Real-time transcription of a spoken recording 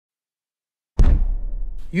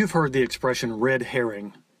You've heard the expression red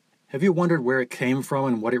herring. Have you wondered where it came from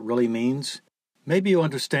and what it really means? Maybe you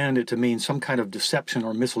understand it to mean some kind of deception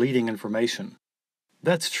or misleading information.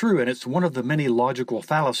 That's true, and it's one of the many logical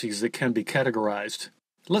fallacies that can be categorized.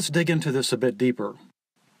 Let's dig into this a bit deeper.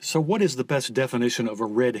 So what is the best definition of a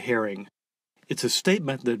red herring? It's a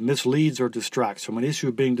statement that misleads or distracts from an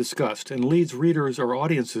issue being discussed and leads readers or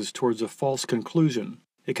audiences towards a false conclusion.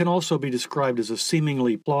 It can also be described as a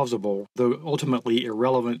seemingly plausible, though ultimately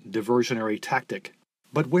irrelevant, diversionary tactic.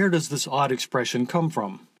 But where does this odd expression come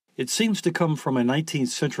from? It seems to come from a 19th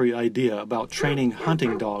century idea about training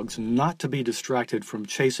hunting dogs not to be distracted from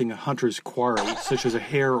chasing a hunter's quarry, such as a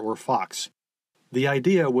hare or fox. The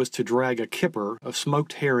idea was to drag a kipper, a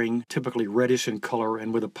smoked herring, typically reddish in color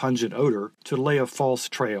and with a pungent odor, to lay a false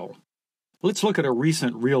trail. Let's look at a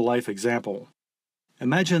recent real-life example.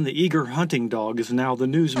 Imagine the eager hunting dog is now the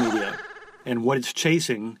news media, and what it's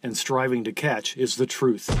chasing and striving to catch is the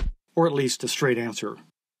truth, or at least a straight answer.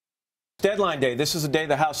 Deadline day. This is the day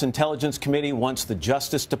the House Intelligence Committee wants the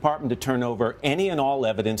Justice Department to turn over any and all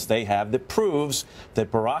evidence they have that proves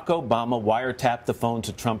that Barack Obama wiretapped the phones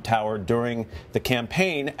at Trump Tower during the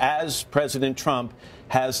campaign, as President Trump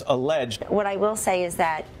has alleged. What I will say is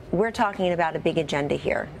that we're talking about a big agenda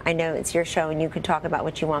here. I know it's your show and you can talk about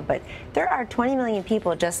what you want, but there are 20 million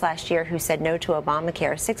people just last year who said no to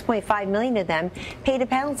Obamacare. 6.5 million of them paid a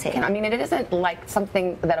penalty. I mean, it isn't like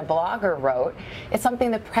something that a blogger wrote. It's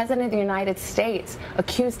something the President of the United States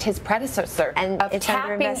accused his predecessor of it's under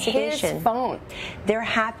tapping investigation. His phone. They're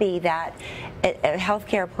happy that a health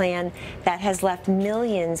care plan that has left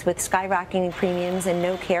millions with skyrocketing premiums and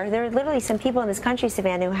no care. There are literally some people in this country,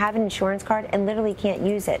 Savannah, who have an insurance card and literally can't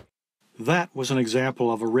use it. That was an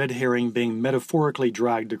example of a red herring being metaphorically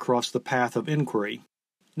dragged across the path of inquiry.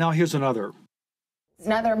 Now here's another.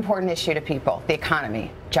 Another important issue to people, the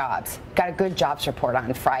economy, jobs. Got a good jobs report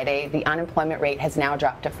on Friday. The unemployment rate has now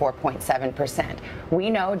dropped to 4.7%. We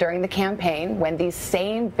know during the campaign, when these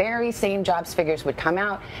very same jobs figures would come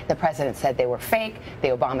out, the president said they were fake, the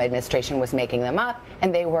Obama administration was making them up,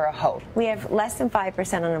 and they were a hoax. We have less than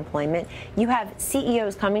 5% unemployment. You have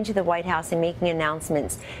CEOs coming to the White House and making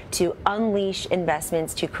announcements to unleash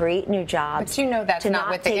investments, to create new jobs. But you know that's not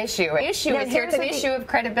what the issue is. The issue is here. It's an issue of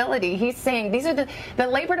credibility. He's saying these are the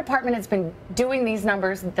Labor Department has been doing these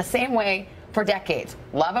numbers the same way for decades.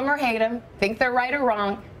 Love them or hate them, think they're right or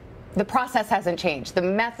wrong. The process hasn't changed. The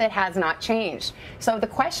method has not changed. So the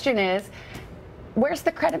question is, where's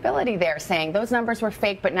the credibility there, saying those numbers were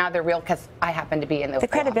fake, but now they're real because I happen to be in the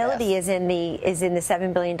credibility is in the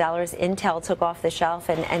 $7 billion Intel took off the shelf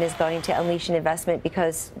and is going to unleash an investment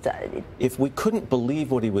because if we couldn't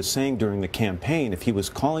believe what he was saying during the campaign, if he was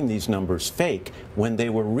calling these numbers fake when they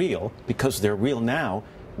were real because they're real now,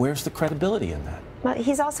 where's the credibility in that? Well,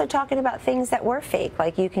 he's also talking about things that were fake,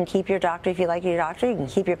 like you can keep your doctor if you like your doctor, you can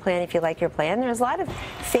keep your plan if you like your plan. There's a lot of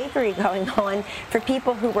fakery going on for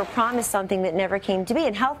people who were promised something that never came to be.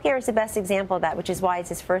 And healthcare is the best example of that, which is why it's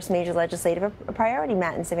his first major legislative priority,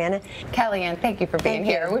 Matt and Savannah. Kellyanne, thank you for being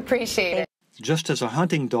here. We appreciate it. Just as a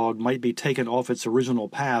hunting dog might be taken off its original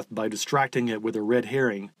path by distracting it with a red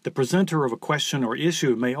herring, the presenter of a question or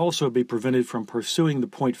issue may also be prevented from pursuing the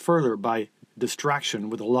point further by distraction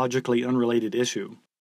with a logically unrelated issue.